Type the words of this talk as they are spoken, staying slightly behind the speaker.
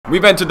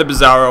We've entered the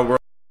Bizarro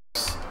World,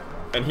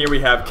 and here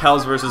we have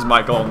Kels versus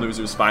Michael in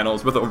Losers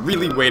Finals, with a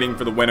really waiting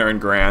for the winner in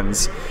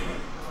Grands.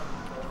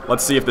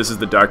 Let's see if this is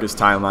the darkest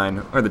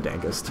timeline, or the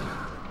dankest.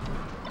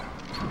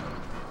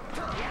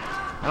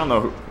 I don't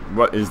know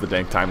what is the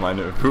dank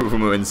timeline of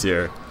who wins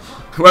here.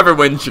 Whoever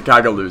wins,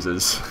 Chicago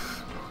loses.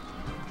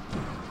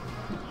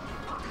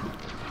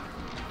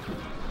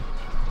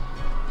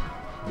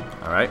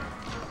 Alright.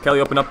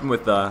 Kelly opened up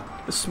with a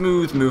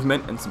smooth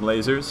movement and some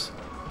lasers.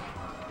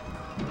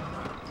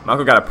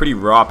 Michael got a pretty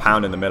raw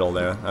pound in the middle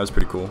there. That was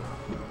pretty cool.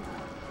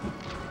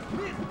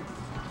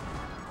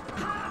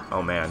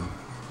 Oh man.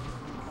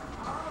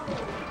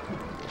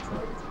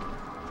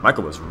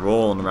 Michael was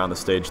rolling around the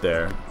stage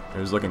there. It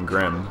was looking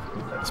grim.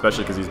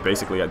 Especially because he's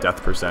basically at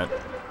death percent.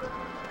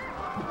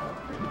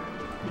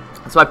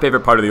 That's my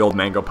favorite part of the old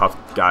Mango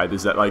Puff guide,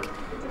 is that like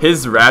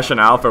his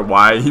rationale for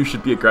why you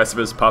should be aggressive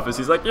as Puff is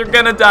he's like, you're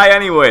gonna die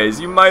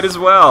anyways, you might as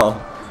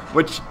well.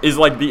 Which is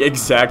like the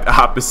exact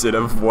opposite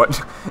of what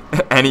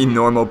any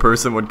normal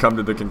person would come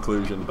to the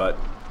conclusion, but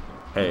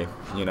hey,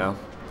 you know,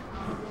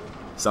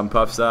 some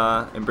Puffs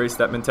embrace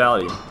that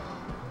mentality.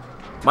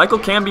 Michael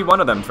can be one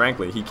of them,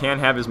 frankly. He can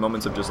have his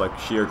moments of just like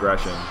sheer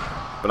aggression,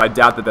 but I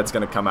doubt that that's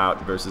going to come out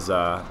versus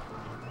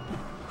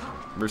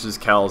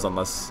Kels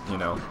unless, you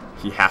know,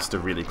 he has to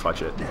really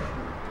clutch it.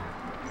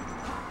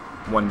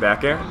 One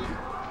back air.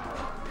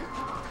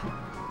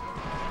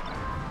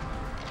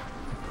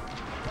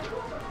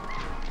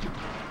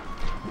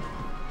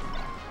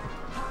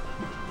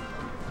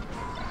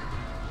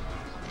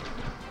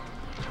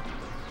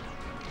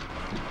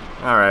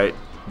 Alright.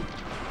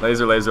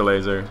 Laser, laser,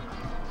 laser.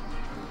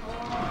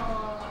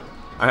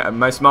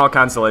 My small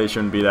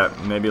consolation would be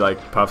that maybe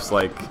like Puff's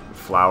like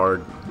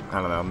flowered. I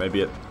don't know,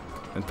 maybe it.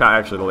 In fact,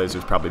 actually the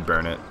lasers probably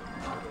burn it.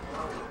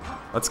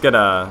 Let's get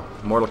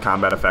Mortal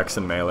Kombat effects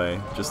in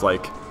Melee. Just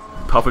like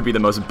Puff would be the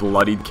most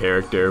bloodied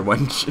character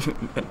when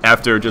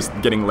after just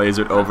getting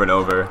lasered over and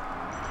over.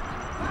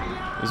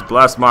 These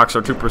blast marks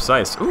are too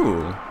precise.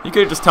 Ooh, you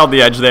could have just held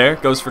the edge there.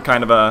 Goes for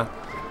kind of a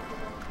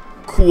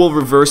cool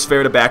reverse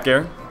fair to back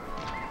air.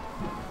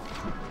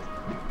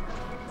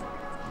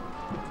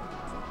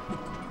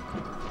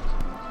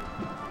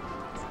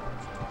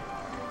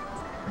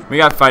 We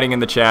got fighting in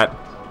the chat.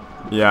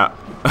 Yeah.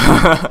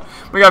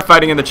 We got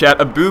fighting in the chat.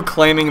 Abu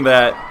claiming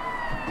that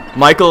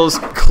Michael's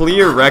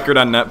clear record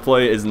on net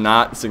play is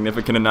not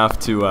significant enough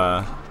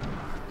to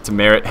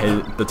merit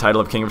the title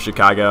of King of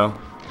Chicago.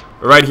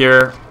 But right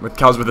here, with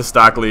Kels with a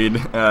stock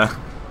lead,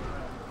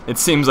 it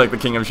seems like the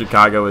King of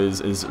Chicago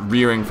is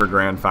rearing for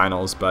grand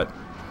finals, but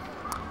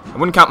I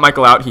wouldn't count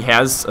Michael out. He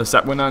has a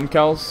set win on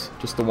Kels,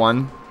 just the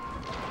one.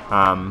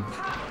 And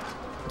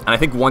I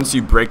think once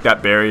you break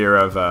that barrier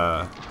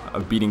of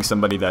beating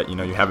somebody that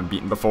you haven't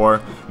beaten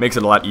before, makes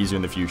it a lot easier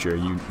in the future.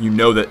 You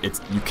know that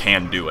you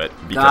can do it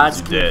because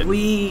you did. Gods can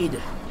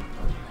bleed.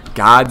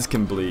 Gods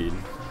can bleed.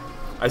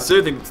 I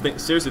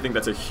seriously think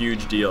that's a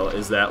huge deal.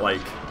 Is that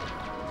like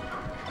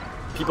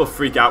people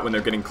freak out when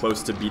they're getting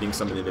close to beating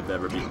somebody they've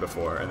never beaten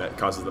before, and that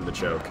causes them to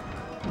choke.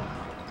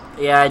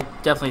 Yeah, I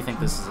definitely think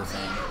this is a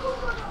thing.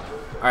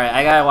 All right,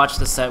 I gotta watch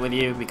the set with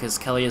you because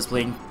Kelly is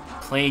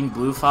playing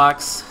Blue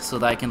Fox so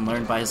that I can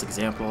learn by his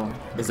example.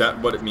 Is that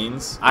what it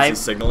means? Is he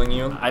signaling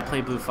you? I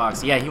play Blue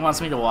Fox. Yeah, he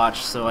wants me to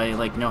watch so I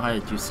like know how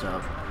to do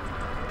stuff.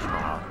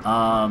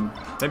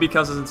 Maybe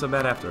Kels isn't so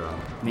bad after all.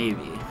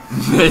 Maybe.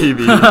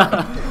 Maybe.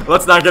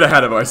 Let's not get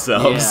ahead of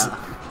ourselves. Yeah.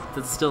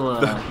 That's still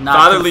not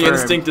fatherly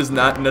confirmed. instinct does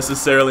not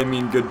necessarily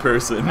mean good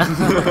person.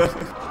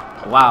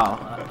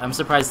 Wow, I'm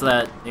surprised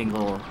that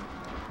angle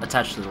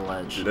attached to the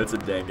ledge. Dude, that's a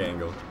dank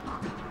angle.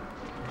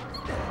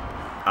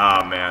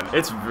 Ah, man,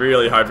 it's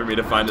really hard for me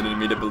to find it in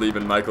me to believe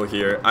in Michael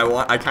here.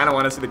 I kind of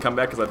want to see the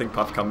comeback because I think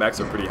Puff comebacks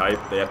are pretty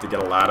hype. They have to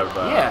get a lot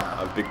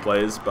of big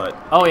plays, but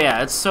oh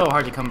yeah, it's so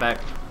hard to come back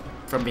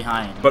from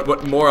behind. But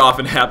what more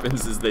often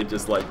happens is they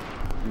just like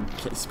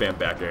spam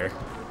back air.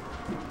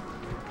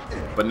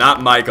 But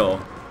not Michael.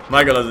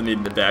 Michael doesn't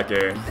need the back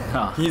air.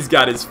 No. He's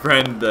got his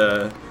friend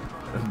the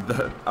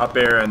up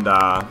air and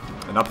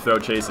up throw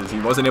chases. He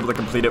wasn't able to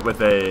complete it with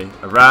a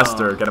rest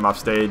or get him off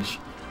stage,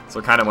 so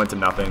it kind of went to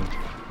nothing.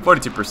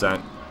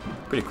 42%.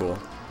 Pretty cool.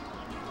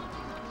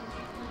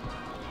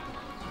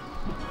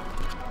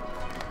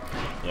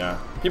 Yeah.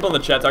 People in the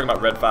chat talking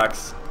about Red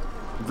Fox.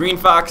 Green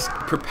Fox,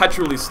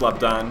 perpetually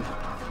slept on.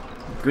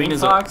 Green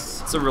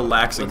Fox? It's a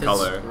relaxing with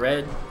color.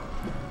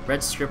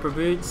 Red stripper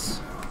boots.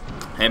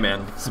 Hey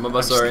man, some of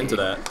us are into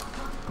that.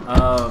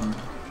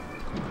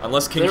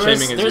 Unless king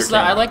shaming is your king.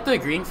 I like the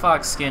Green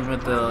Fox skin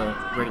with the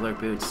regular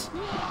boots.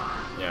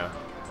 Yeah.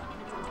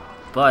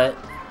 But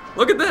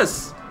look at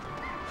this.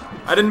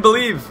 I didn't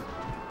believe.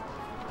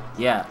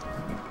 Yeah,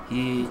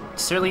 he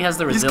certainly has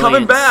the resilience. He's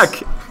coming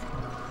back.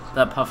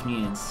 That Puff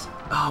needs.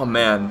 Oh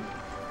man,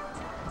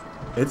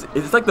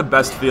 it's like the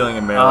best feeling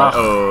in Melee.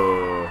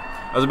 Oh,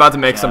 I was about to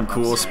make some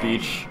cool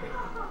speech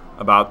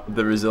about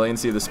the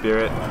resiliency of the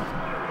spirit.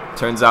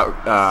 Turns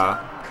out,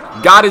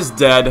 God is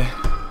dead.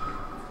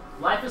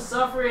 Life is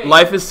suffering.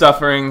 Life is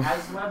suffering.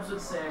 As Webs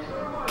would say.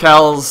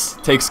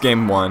 Kels takes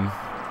game 1.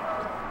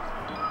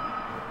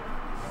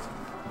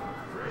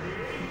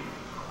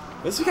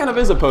 This kind of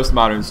is a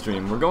postmodern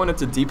stream. We're going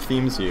into deep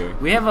themes here.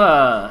 We have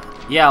a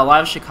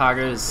lot of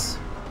Chicago's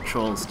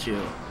trolls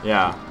too.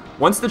 Yeah.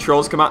 Once the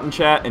trolls come out in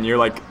chat and you're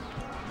like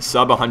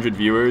sub 100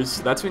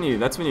 viewers, that's when you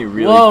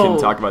really Whoa. can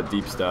talk about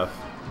deep stuff.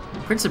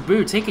 Prince of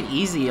Boo, take it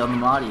easy on the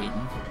modding.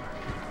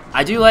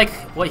 I do like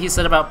what he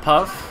said about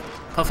Puff.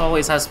 Puff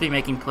always has to be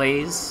making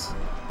plays.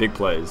 Big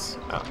plays.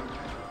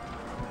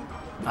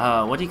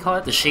 What do you call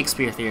it? The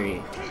Shakespeare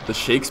theory. The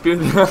Shakespeare?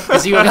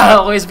 Because you gotta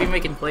always be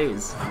making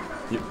plays.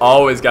 You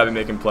always gotta be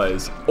making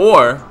plays.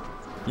 Or,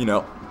 you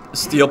know,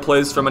 steal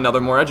plays from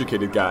another more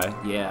educated guy.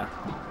 Yeah.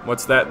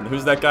 What's that?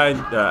 Who's that guy?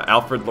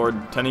 Alfred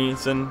Lord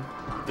Tennyson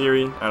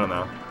theory? I don't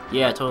know.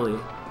 Yeah, totally.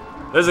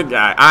 There's a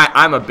guy.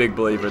 I'm a big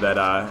believer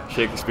that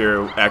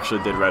Shakespeare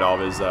actually did write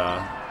all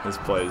of his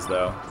plays,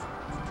 though.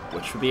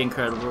 Which would be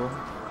incredible.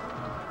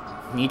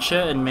 Nietzsche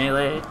and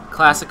Melee,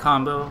 classic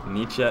combo.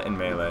 Nietzsche and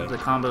Melee. The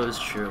combo is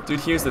true. Dude,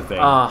 here's the thing.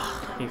 Oh,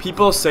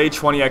 People say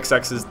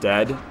 20XX is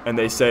dead, and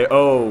they say,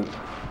 oh,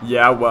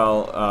 yeah,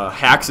 well,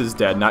 Hacks is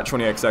dead, not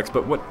 20XX.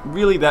 But what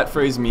really that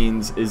phrase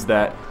means is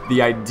that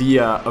the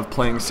idea of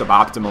playing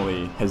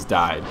suboptimally has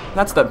died.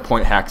 That's the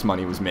point Hacks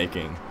Money was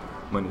making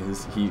when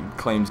he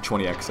claimed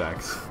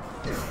 20XX.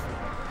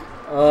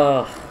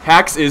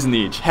 Hacks is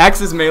Nietzsche. Hacks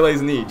is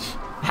Melee's Nietzsche.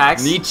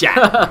 Hacks? Nietzsche.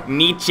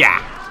 Nietzsche.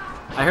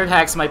 I heard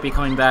Hacks might be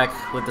coming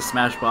back with the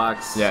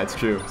Smashbox. Yeah, it's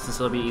true. Since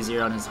it'll be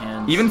easier on his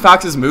hands. Even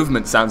Fox's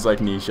movement sounds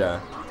like Nietzsche.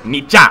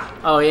 Nietzsche.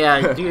 Oh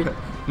yeah, dude.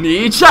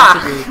 Nietzsche.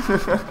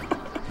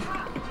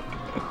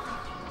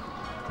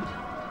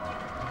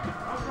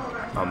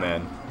 Oh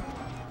man.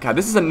 God,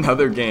 this is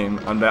another game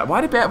on that.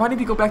 Why did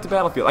he go back to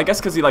Battlefield? I guess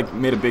because he like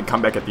made a big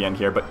comeback at the end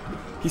here, but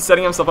he's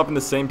setting himself up in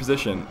the same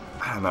position.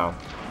 I don't know.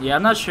 Yeah,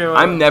 I'm not sure.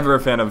 I'm never a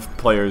fan of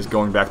players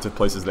going back to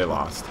places they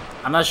lost.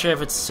 I'm not sure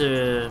if it's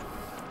to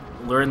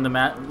learn the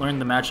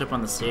matchup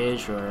on the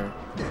stage or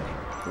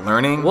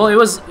Learning? Well, he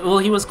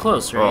was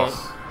close, right?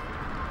 Ugh.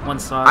 One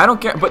stock. I don't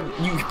care, but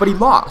he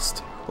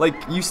lost. Like,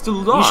 you still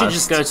lost. You should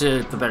just go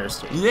to the better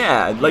stage.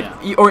 Yeah, like,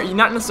 or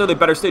not necessarily a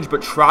better stage,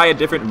 but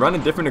run a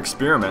different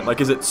experiment.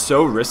 Like, is it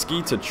so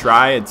risky to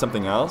try at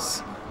something else?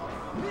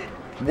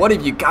 What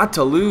have you got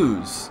to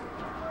lose?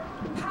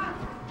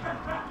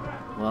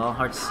 Well,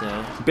 hard to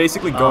say.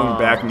 Basically going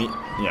back,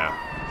 yeah.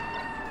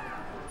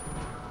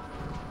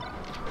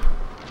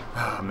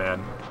 Oh,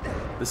 man.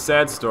 The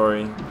sad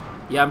story.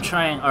 Yeah, I'm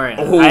trying. All right.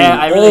 Oh,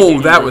 I really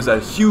that was a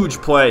huge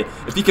play.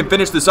 If he can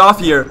finish this off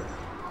here,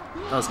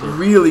 that was good.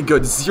 Really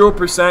good.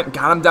 0%.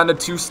 Got him down to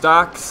 2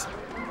 stocks.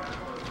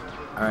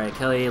 All right,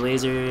 Kelly,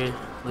 laser.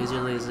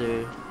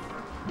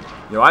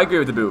 Yo, I agree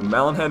with the boot.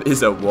 Melonhead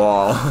is a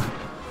wall.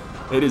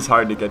 It is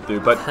hard to get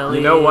through, but Kelly.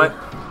 You know what?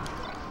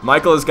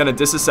 Michael is going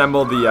to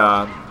disassemble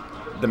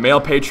the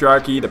male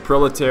patriarchy. The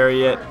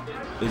proletariat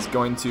is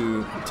going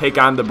to take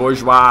on the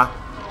bourgeois,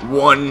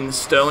 one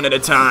stone at a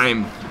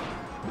time.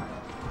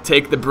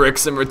 Take the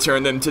bricks and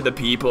return them to the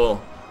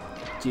people.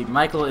 Dude,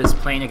 Michael is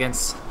playing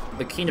against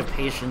the king of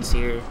patience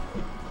here.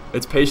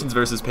 It's patience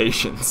versus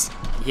patience.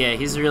 Yeah,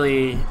 he's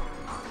really...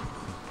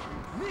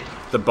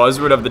 The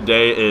buzzword of the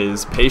day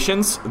is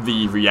patience.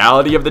 The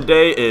reality of the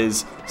day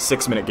is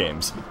 6-minute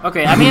games.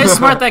 Okay, I mean, it's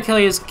smart that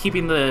Kelly is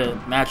keeping the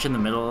match in the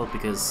middle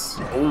because...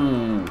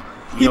 Ooh.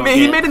 He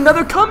made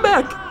another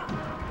comeback!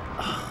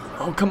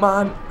 Oh, come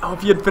on. Oh,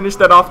 if he had finished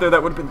that off there,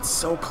 that would have been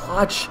so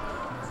clutch.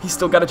 He's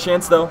still got a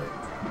chance, though.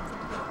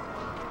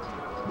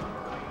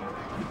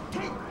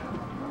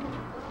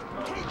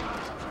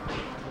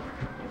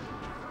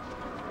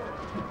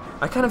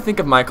 I kind of think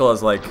of Michael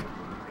as like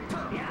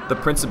the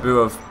Prince of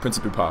Boo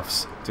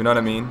Puffs. Do you know what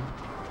I mean?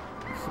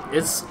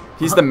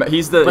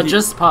 But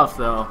just Puff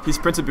though. He's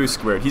Prince of Boo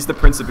squared. He's the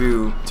Prince of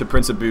Boo to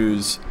Prince of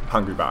Boo's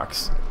Hungry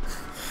Box.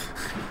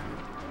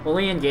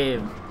 Only in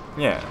game.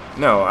 Yeah.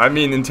 No, I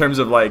mean in terms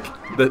of like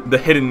the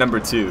hidden number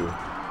 2.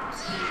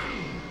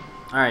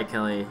 All right,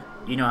 Kelly,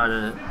 you know how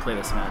to play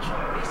this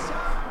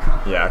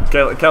matchup. Yeah,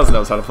 Kels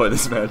knows how to play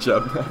this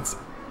matchup. That's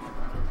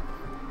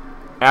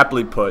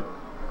aptly put.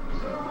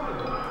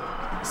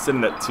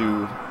 Sitting at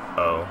 2-0.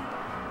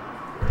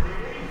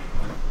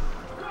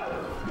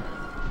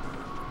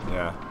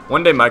 Yeah.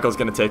 One day Michael's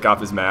gonna take off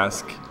his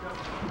mask.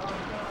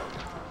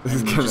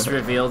 And just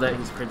reveal that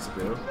he's Prince of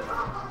Boo.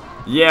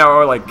 Yeah,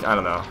 or like, I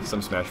don't know,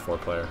 some Smash 4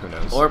 player, who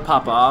knows. Or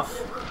pop off.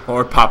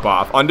 Or pop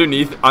off.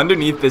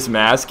 Underneath this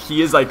mask,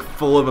 he is like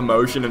full of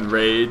emotion and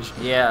rage.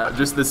 Yeah.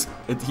 Just this,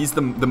 he's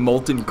the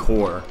molten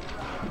core.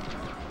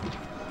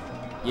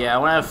 Yeah, I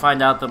want to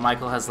find out that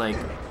Michael has like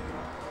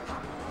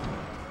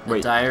a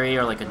diary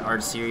or like an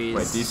art series.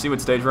 Wait, do you see what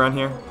stage we're on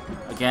here?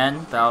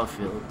 Again,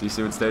 Battlefield. Do you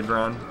see what stage we're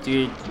on?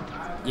 Dude,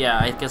 yeah,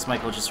 I guess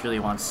Michael just really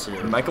wants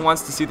to... Michael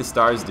wants to see the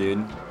stars,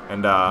 dude.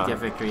 And get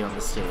victory on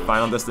the stage.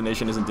 Final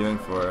Destination isn't doing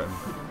for him.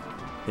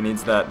 He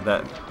needs that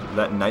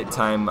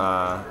nighttime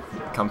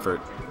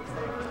comfort.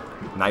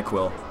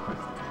 NyQuil.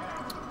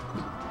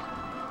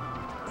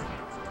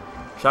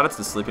 Shout outs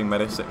to sleeping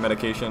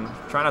medication.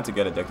 Try not to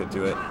get addicted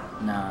to it.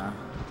 Nah.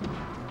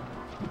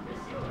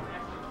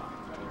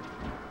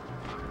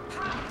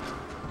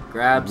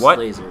 Grabs, What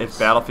lasers. if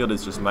Battlefield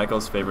is just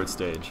Michael's favorite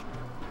stage?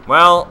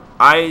 Well,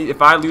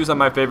 if I lose on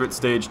my favorite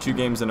stage 2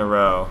 games in a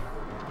row,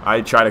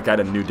 I try to get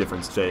a new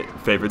different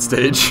favorite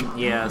stage.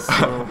 Yeah,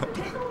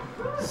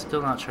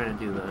 still not trying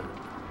to do that.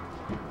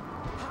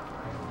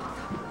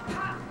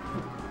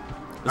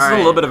 This is a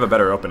little bit of a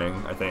better opening,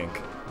 I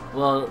think.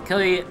 Well,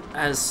 Kelly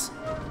has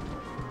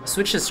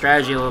switched his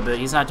strategy a little bit.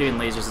 He's not doing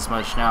lasers as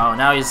much now.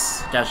 Now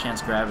he's dash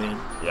dance grabbing.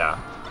 Yeah.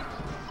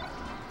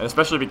 And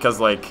especially because,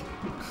 like,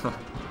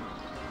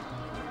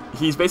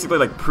 he's basically,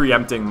 like,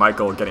 preempting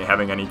Michael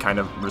having any kind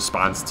of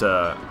response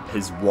to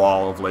his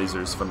wall of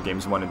lasers from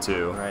games 1 and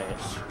 2. Right.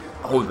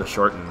 Oh, the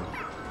shorten.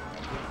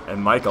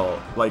 And Michael,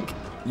 like,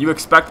 you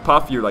expect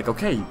Puff, you're like,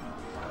 okay,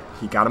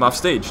 he got him off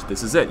stage.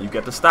 This is it. You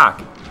get the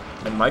stock.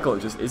 And Michael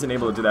just isn't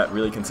able to do that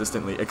really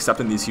consistently, except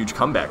in these huge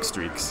comeback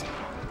streaks.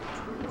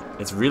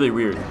 It's really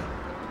weird.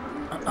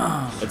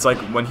 It's like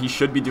when he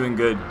should be doing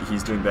good,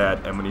 he's doing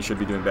bad, and when he should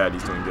be doing bad,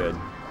 he's doing good.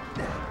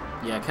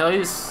 Yeah,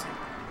 Kelly's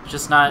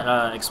just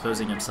not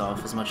exposing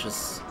himself as much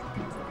as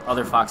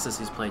other Foxes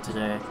he's played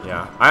today.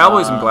 Yeah, I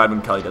always am glad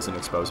when Kelly doesn't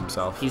expose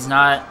himself. He's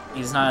not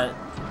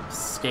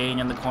staying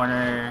in the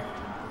corner.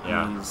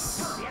 Yeah.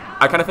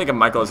 I kind of think of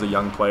Michael as a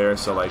young player,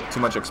 so like too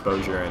much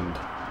exposure and,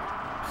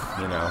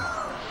 you know,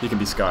 he can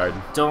be scarred.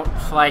 Don't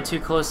fly too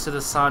close to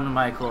the sun,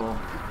 Michael.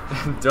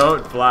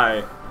 Don't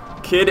fly.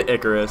 Kid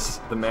Icarus,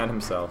 the man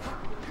himself.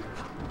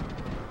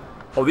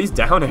 Oh, these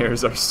down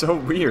airs are so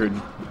weird.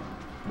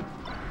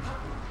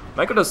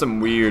 Michael does some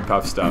weird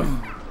Puff stuff.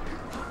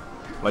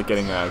 Like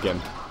getting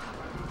gimped.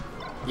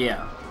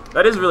 Yeah.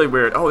 That is really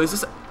weird. Oh, is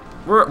this...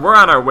 We're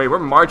on our way. We're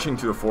marching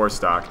to a 4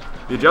 stock.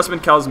 The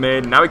adjustment Kels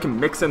made. Now we can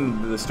mix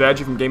in the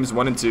strategy from games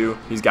 1 and 2.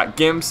 He's got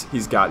gimps.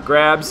 He's got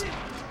grabs.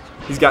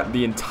 He's got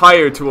the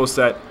entire tool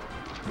set.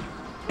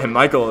 And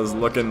Michael is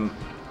looking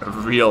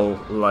real,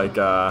 like,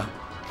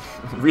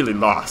 really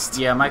lost.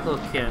 Yeah, Michael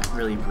can't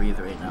really breathe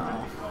right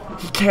now.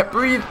 He can't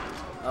breathe.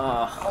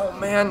 Oh,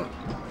 man.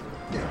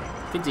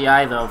 Good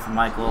DI, though, from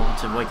Michael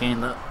to avoid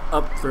getting the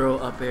up throw,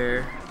 up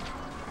air.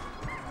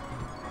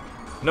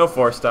 No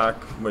 4 stock,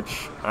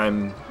 which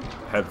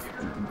have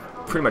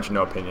pretty much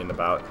no opinion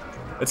about.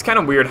 It's kind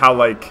of weird how,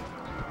 like,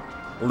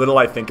 little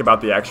I think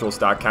about the actual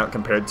stock count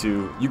compared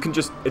to, you can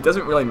just, it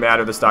doesn't really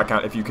matter the stock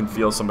count if you can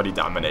feel somebody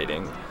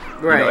dominating.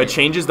 Right. You know, it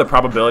changes the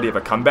probability of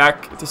a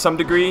comeback to some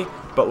degree,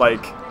 but,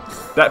 like,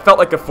 that felt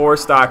like a 4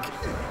 stock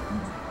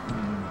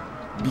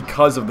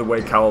because of the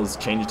way Kels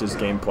changed his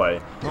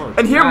gameplay. Oh,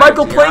 and here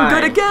Michael playing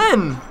good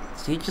again!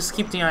 Did he just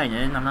keep DIing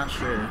in? I'm not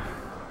sure.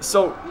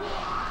 So,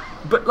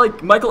 but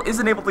like, Michael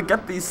isn't able to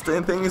get these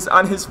things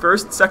on his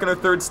first, second, or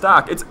third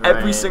stock. It's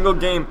every single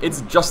game,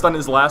 it's just on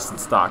his last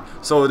stock.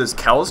 So does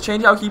Kels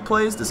change how he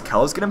plays? Does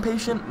Kels get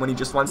impatient when he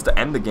just wants to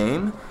end the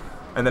game?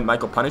 And then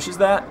Michael punishes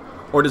that?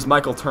 Or does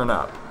Michael turn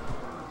up?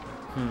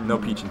 No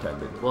peach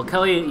intended. Well,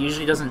 Kelly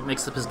usually doesn't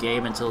mix up his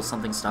game until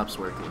something stops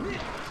working.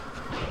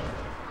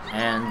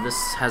 And this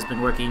has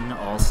been working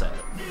all set.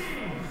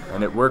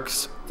 And it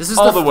works This is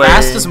all the way.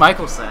 fastest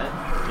Michael set.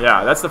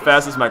 Yeah, that's the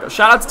fastest Michael.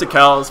 Shoutouts to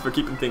Kels for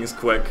keeping things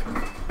quick.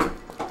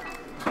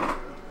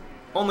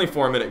 Only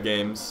 4-minute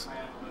games.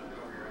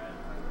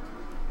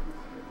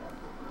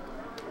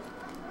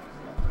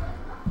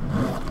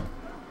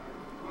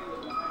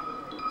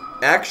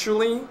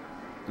 Actually,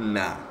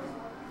 nah.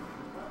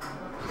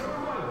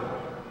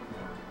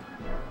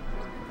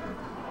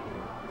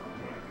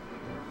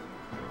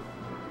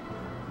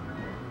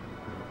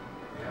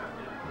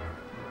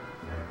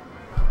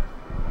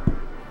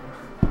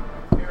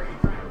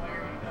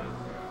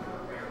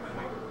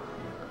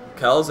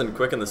 Kels and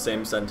quick in the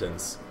same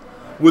sentence.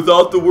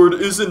 Without the word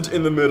isn't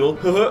in the middle.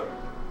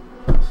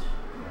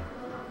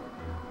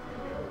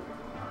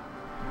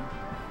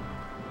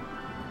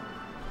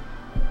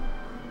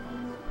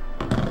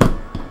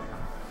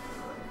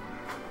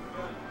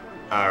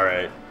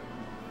 Alright.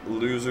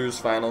 Losers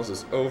finals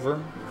is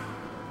over.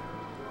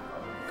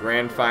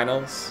 Grand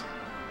finals.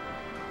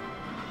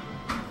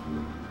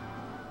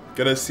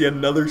 Gonna see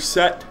another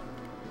set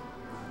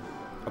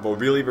of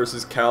O'Reilly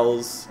versus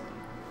Kels.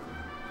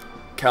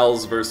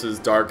 Kels versus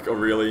Dark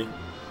O'Reilly.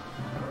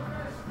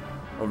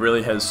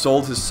 O'Reilly has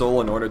sold his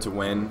soul in order to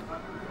win.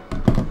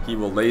 He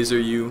will laser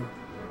you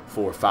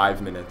for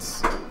 5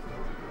 minutes,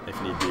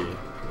 if need be.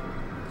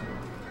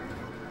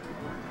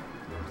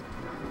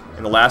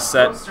 In the last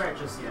set, Don't start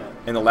just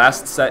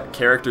yet.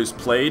 Characters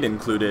played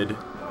included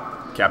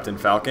Captain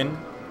Falcon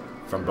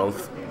from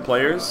both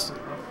players,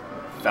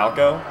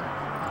 Falco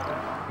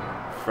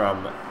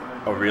from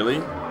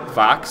O'Reilly,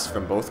 Fox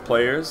from both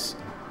players,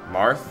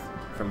 Marth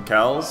from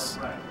Kels.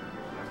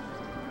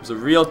 It was a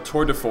real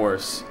tour de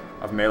force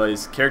of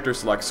Melee's character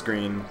select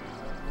screen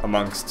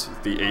amongst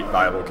the 8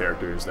 viable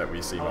characters that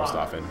we see most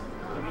often.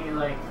 Give me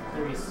like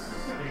 30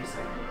 seconds.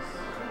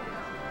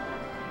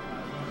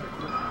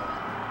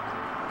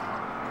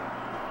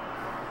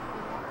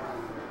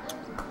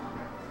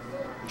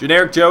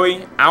 Generic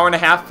Joey, hour and a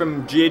half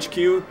from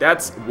GHQ,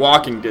 that's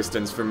walking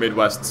distance for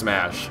Midwest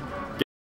Smash.